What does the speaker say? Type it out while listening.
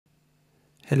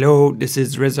Hello, this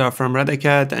is Reza from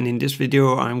RADACAD, and in this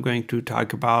video I'm going to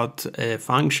talk about a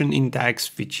function in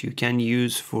DAX which you can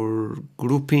use for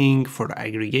grouping, for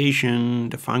aggregation.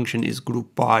 The function is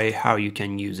GroupBy, how you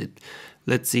can use it.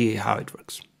 Let's see how it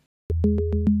works.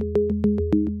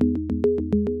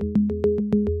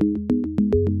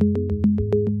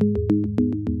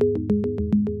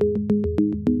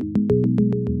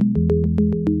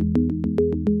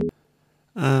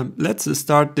 Let's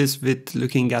start this with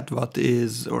looking at what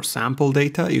is our sample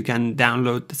data. You can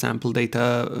download the sample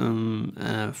data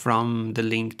from the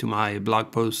link to my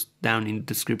blog post down in the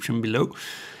description below.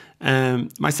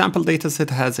 My sample data set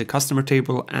has a customer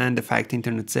table and a fact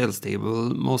internet sales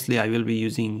table. Mostly I will be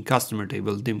using customer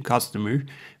table, dim customer,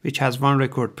 which has one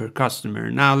record per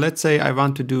customer. Now let's say I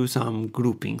want to do some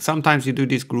grouping. Sometimes you do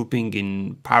this grouping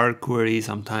in Power Query,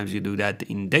 sometimes you do that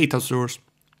in data source.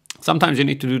 Sometimes you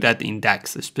need to do that in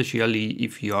DAX, especially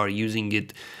if you are using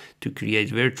it to create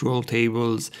virtual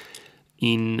tables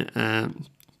in a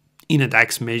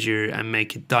DAX measure and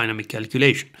make it dynamic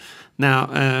calculation.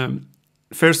 Now,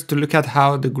 first to look at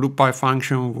how the GroupBy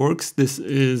function works. This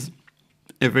is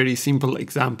a very simple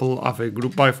example of a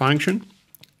GroupBy function.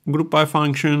 GroupBy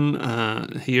function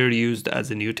here used as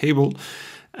a new table.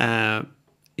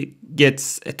 It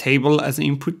gets a table as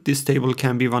input. This table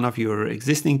can be one of your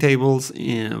existing tables,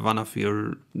 in one of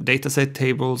your dataset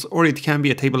tables, or it can be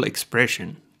a table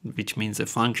expression, which means a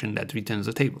function that returns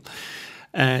a table.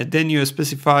 Then you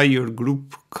specify your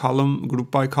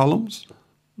GroupBy columns.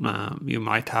 You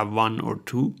might have one or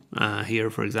two.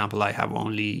 Here, for example, I have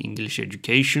only English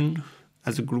education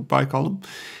as a GroupBy column.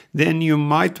 Then you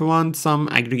might want some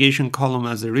aggregation column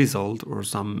as a result, or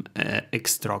some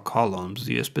extra columns.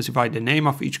 You specify the name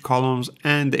of each columns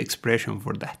and the expression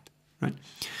for that, right?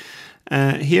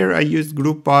 Here I used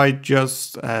GroupBy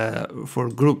just for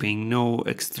grouping, no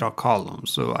extra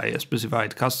columns. So I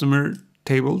specified customer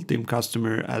table, dim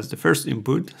customer, as the first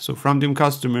input. So from dim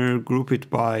customer, group it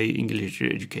by English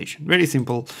education. Very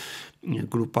simple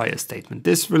group by a statement.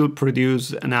 This will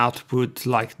produce an output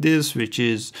like this, which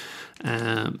is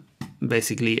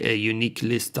basically a unique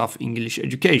list of English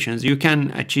educations. You can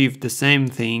achieve the same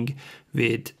thing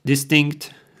with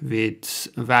distinct, with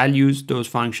values. Those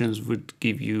functions would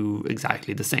give you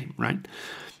exactly the same, right?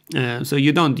 So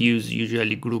you don't use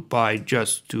usually GroupBy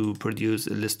just to produce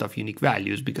a list of unique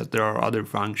values, because there are other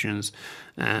functions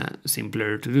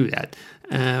simpler to do that.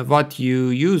 What you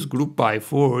use GroupBy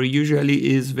for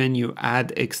usually is when you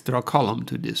add extra column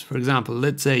to this. For example,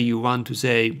 let's say you want to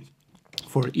say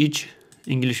for each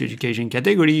English education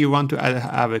category, you want to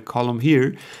have a column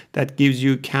here that gives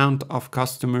you count of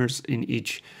customers in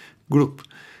each group.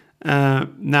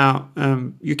 Now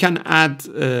you can add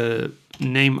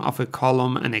name of a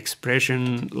column and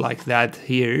expression like that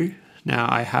here. Now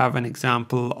I have an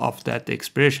example of that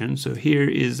expression. So here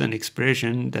is an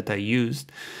expression that I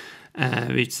used,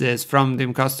 which says from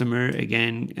dim customer,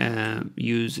 again,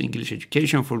 use English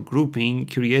education for grouping,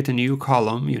 create a new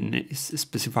column. You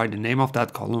specify the name of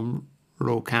that column,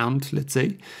 row count, let's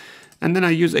say. And then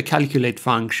I use a calculate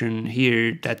function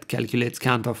here that calculates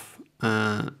count of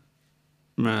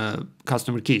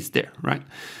customer keys there, right?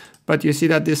 But you see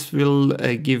that this will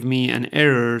give me an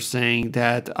error saying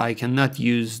that I cannot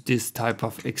use this type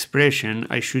of expression.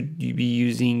 I should be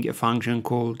using a function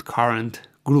called current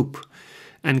group.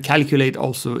 And calculate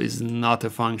also is not a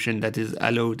function that is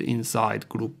allowed inside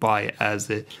GroupBy as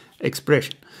an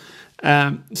expression.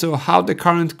 So how the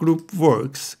current group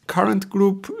works. Current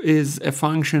group is a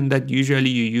function that usually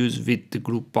you use with the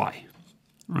GroupBy,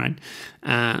 right?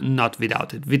 Not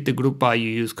without it. With the GroupBy you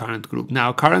use current group.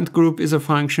 Now current group is a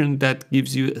function that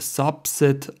gives you a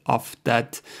subset of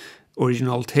that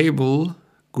original table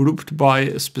grouped by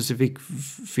a specific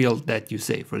field that you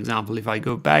say. For example, if I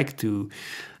go back to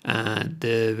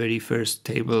the very first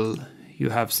table you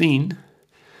have seen,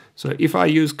 so if I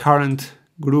use current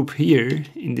group here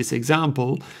in this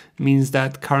example, means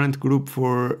that current group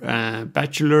for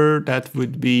bachelor, that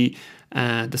would be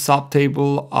the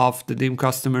subtable of the dim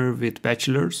customer with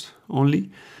bachelors only.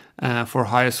 For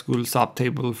high school,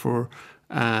 subtable for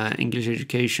English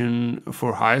education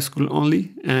for high school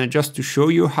only. Just to show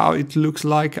you how it looks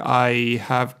like, I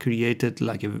have created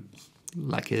like a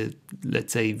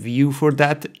let's say view for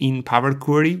that in Power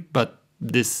Query, but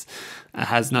this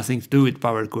has nothing to do with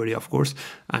Power Query, of course.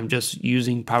 I'm just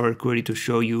using Power Query to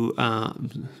show you what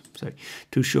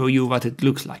it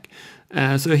looks like.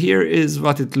 So here is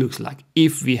what it looks like.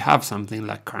 If we have something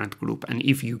like current group, and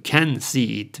if you can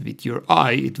see it with your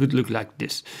eye, it would look like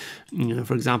this.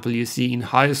 For example, you see in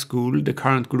high school, the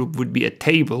current group would be a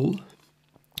table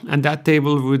And that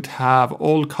table would have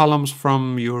all columns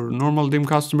from your normal dim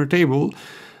customer table,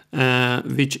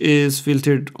 which is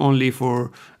filtered only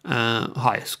for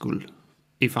high school.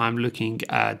 If I'm looking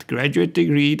at graduate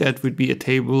degree, that would be a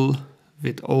table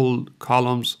with all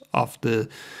columns of the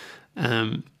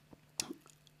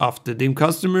dim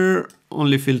customer,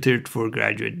 only filtered for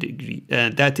graduate degree.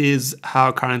 That is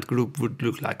how current group would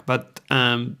look like. But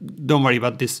don't worry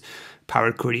about this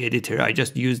Power Query editor. I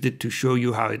just used it to show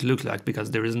you how it looks like,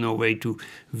 because there is no way to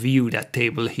view that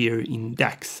table here in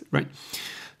DAX, right?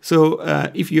 So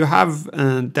if you have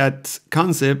that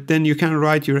concept, then you can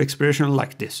write your expression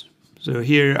like this. So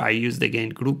here I used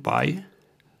again GroupBy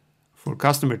for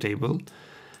customer table,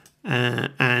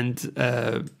 and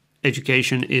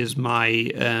education is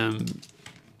my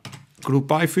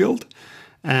GroupBy field.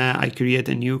 I create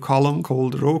a new column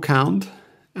called row count,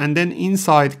 and then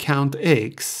inside count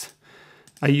X,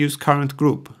 I use current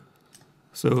group.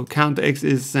 So count X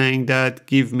is saying that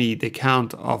give me the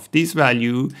count of this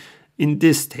value in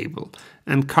this table,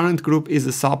 and current group is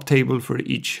a sub table for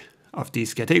each of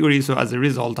these categories. So as a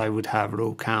result, I would have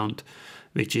row count,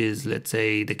 which is, let's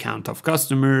say, the count of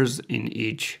customers in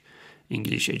each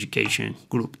English education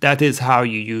group. That is how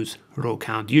you use row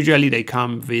count. Usually they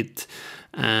come with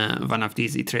one of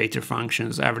these iterator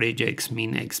functions: average X,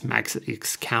 min X, max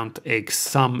X, count X,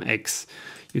 sum X.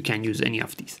 You can use any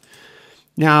of these.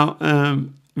 Now,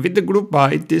 with the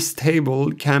GroupBy, this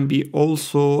table can be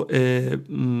also a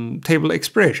table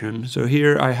expression. So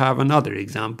here I have another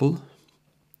example.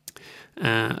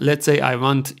 Let's say I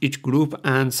want each group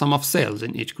and sum of sales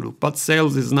in each group, but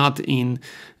sales is not in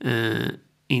the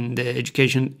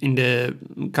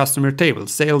customer table.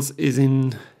 Sales is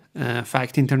in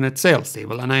fact internet sales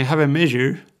table, and I have a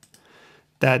measure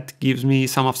that gives me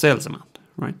sum of sales amount,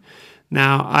 right?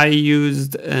 Now I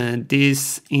used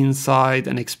this inside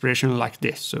an expression like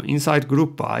this. So inside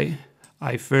GroupBy,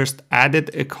 I first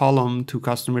added a column to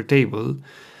customer table,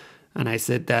 and I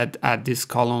said that add this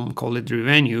column, call it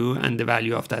revenue, and the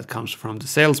value of that comes from the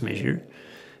sales measure.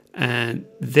 And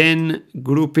then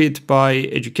group it by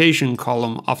education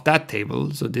column of that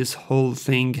table. So this whole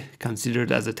thing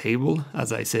considered as a table.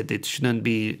 As I said, it shouldn't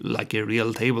be like a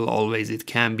real table always. It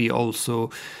can be also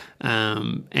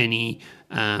any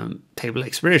table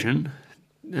expression.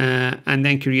 And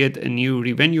then create a new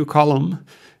revenue column,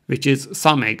 which is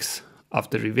sum X of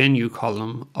the revenue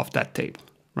column of that table,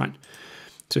 right?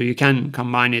 So you can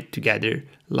combine it together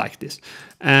like this.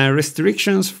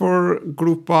 Restrictions for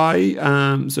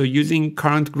GroupBy. So using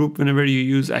current group whenever you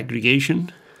use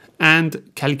aggregation, and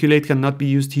calculate cannot be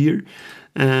used here.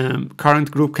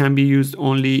 Current group can be used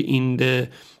only in the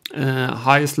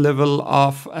highest level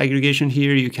of aggregation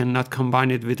here. You cannot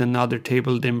combine it with another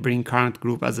table, then bring current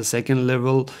group as a second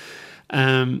level.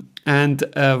 And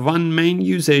one main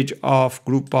usage of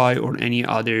GroupBy or any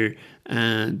other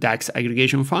DAX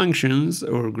aggregation functions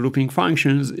or grouping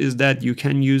functions is that you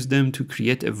can use them to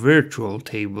create a virtual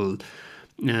table.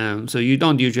 So you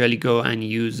don't usually go and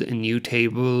use a new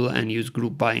table and use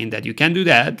GroupBy in that. You can do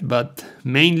that, but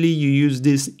mainly you use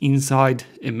this inside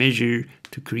a measure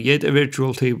to create a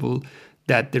virtual table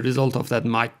that the result of that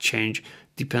might change,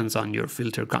 depends on your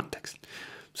filter context.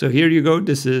 So here you go.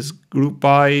 This is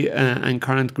GroupBy and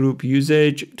current group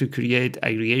usage to create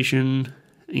aggregation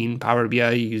in Power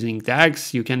BI using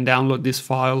DAX. You can download this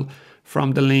file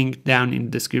from the link down in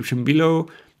the description below.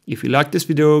 If you like this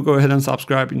video, go ahead and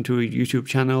subscribe into our YouTube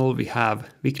channel. We have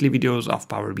weekly videos of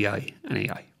Power BI and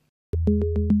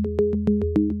AI.